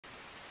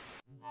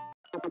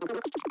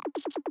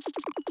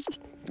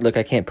Look,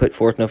 I can't put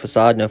forth no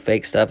facade, no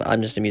fake stuff.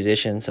 I'm just a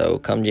musician, so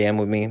come jam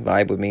with me,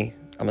 vibe with me.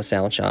 I'm a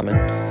sound shaman.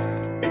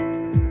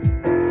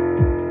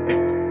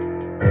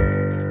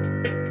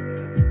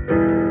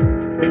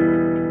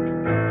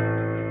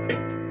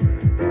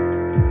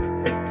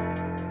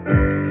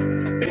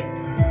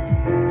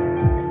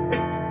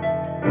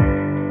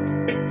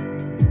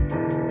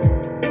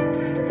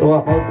 So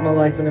most of my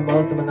life, spending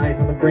most of my nights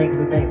on the brink,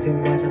 cause I think too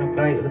much and I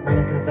fight with the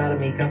brilliance inside of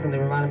me, constantly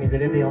reminding me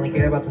that if they only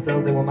care about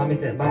themselves, they won't mind me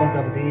sitting by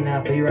myself. It's easy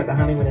now, feel you right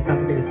behind me when it's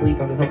time for me to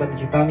sleep. I'm just hoping that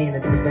you find me in a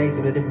different space,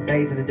 with a different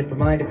face, in a different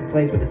mind, different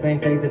place, with the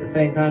same taste at the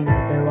same time. It's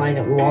a thin line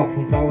that we walk,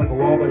 and you saw like a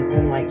wall, but it's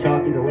thin like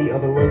chalk, easily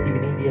overlooked,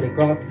 even easier to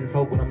cross. I just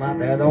hope when I'm out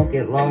there I don't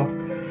get lost.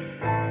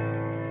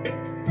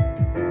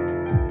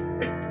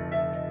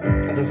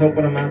 I just hope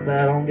when I'm out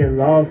there I don't get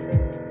lost.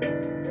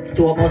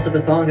 To all most of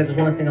the songs, I just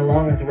want to sing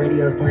along as the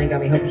radio's playing.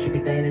 Got me hoping she'd be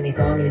staying any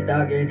song, any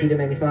style, guaranteed to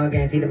make me smile,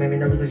 guaranteed to make me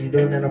nervous, like she's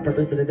doing that on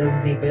purpose, so it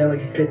doesn't seem fair, like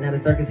she's sitting at a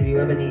circus. If you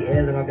ever need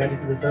air, then I'll guide you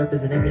to the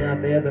surface, and if you're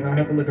not there, then I'll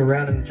have to look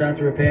around and try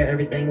to repair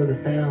everything with a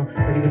sound.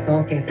 But even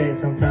songs can't say it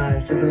sometimes.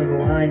 It's just another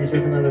line, it's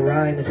just another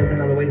rhyme, it's just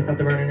another way to stop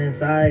the burning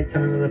inside.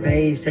 Turn another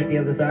page, check the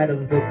other side of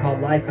this book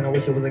called life, and I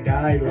wish it was a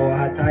guide. Lower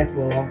high tides,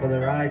 go along for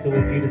the ride, so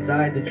if you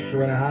decide that you should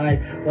run and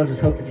hide, well,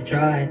 just hope that you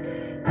try.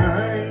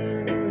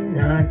 I'm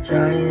not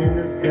trying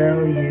to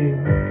sell you.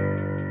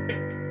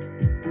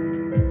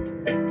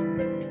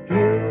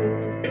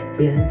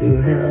 Been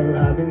through hell,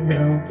 I've been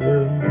held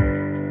through.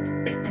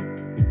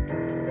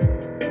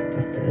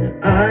 I said,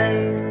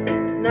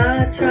 I'm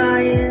not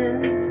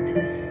trying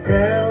to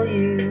sell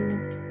you.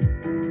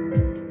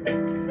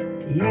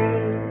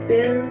 You've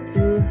been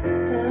through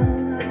hell,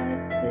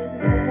 I've been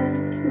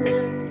held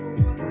through.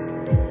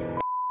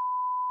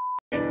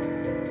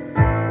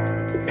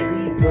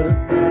 Sleep, but if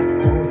I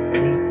don't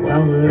sleep, why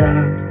would I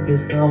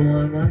give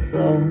someone my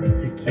soul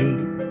to keep?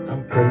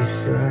 I'm pretty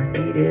sure I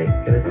need it,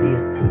 gotta see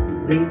it to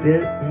believe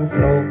it. I'm the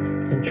sole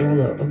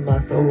controller of my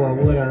soul, why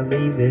would I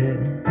leave it?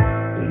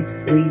 We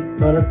sleep,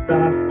 but our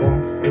thoughts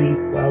don't sleep.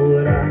 Why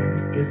would I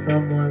give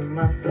someone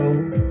my soul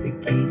to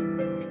keep?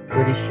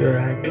 Pretty sure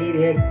I need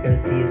it,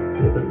 gotta see it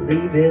to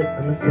believe it.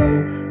 I'm the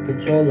sole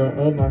controller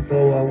of my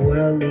soul, why would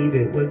I leave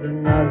it with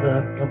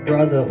another? A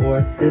brother or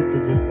a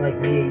sister just like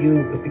me or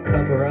you. If we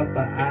cover up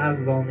our eyes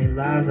with only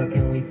lies, how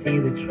can we see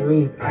the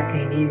truth? I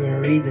can't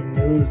even read the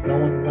news, no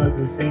one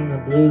loves to sing the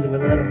blues. If we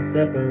let them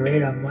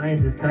separate our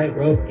minds, this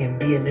tightrope can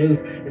be a noose.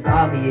 It's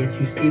obvious,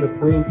 you see the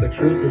proof, but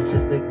truth is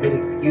just a good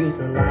excuse.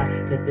 A lie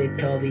that they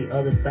tell the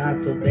other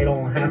side so they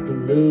don't have to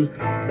lose.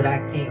 But I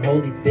can't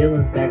hold these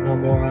feelings back no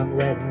more, I'm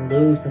letting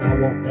loose. And I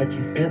won't let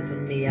you censor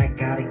me, I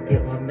gotta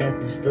get my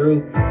message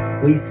through.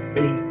 We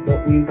sleep,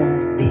 but we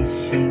won't be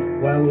sheep.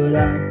 Why would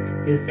I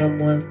give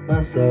someone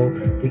my soul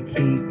to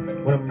keep?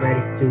 When I'm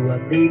ready to,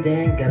 I'm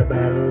leaving, gotta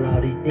battle all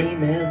these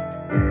demons.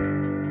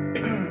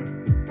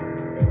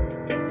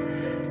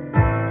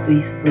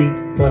 We sleep,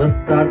 but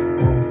our thoughts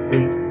don't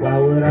sleep. Why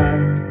would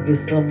I give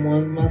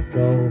someone my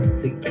soul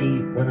to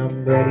keep? When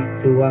I'm ready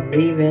to, I'm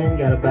leaving,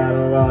 gotta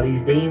battle all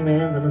these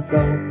demons. I'm the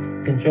sole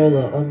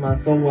controller of my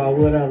soul, why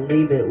would I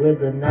leave it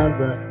with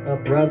another? A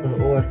brother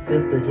or a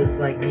sister just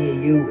like me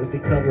and you. If we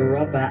cover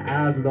up our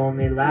eyes with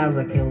only lies,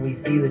 how can we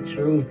see the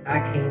truth? I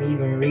can't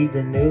even read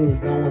the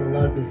news, no one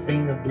loves to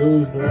sing the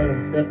blues. But let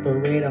them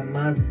separate our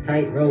minds, this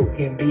tightrope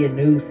can be a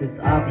noose. It's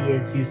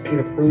obvious, you see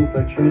the proof,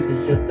 a truce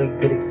is just a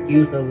good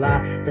excuse. A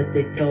lie that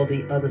they tell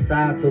the other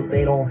side so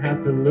they don't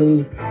have to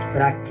lose.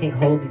 But I can't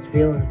hold these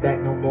feelings back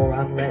no more,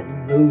 I'm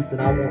letting loose.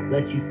 And I won't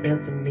let you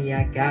censor me,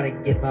 I gotta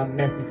get my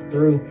message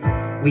through.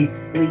 We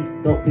sleep,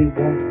 but we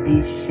won't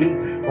be sheep.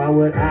 Why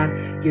would I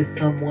give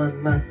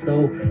someone my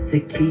soul to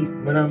keep?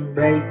 When I'm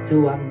ready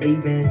to, I'm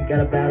leaving,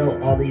 gotta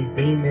battle all these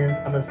demons.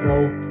 I'm a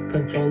soul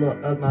controller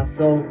of my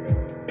soul.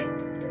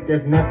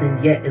 There's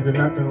nothing yet, is there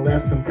nothing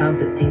left?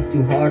 Sometimes it seems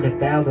too hard to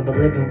fathom, but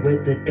living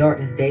with the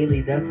darkness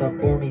daily, that's hard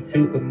for me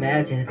to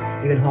imagine.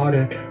 Even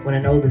harder when I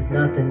know there's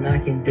nothing I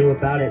can do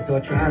about it. So I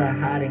try to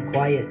hide in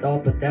quiet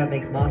thought, but that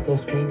makes my soul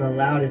scream the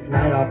loudest.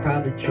 Night I'll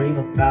probably dream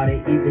about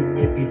it, even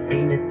if you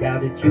seem to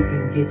doubt it. You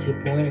can get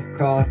your point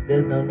across,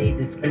 there's no need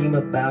to scream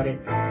about it.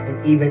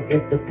 And even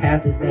if the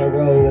path is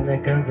narrow and the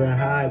guns are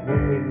high,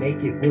 when we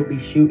make it we'll be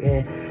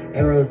shooting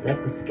arrows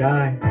at the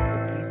sky.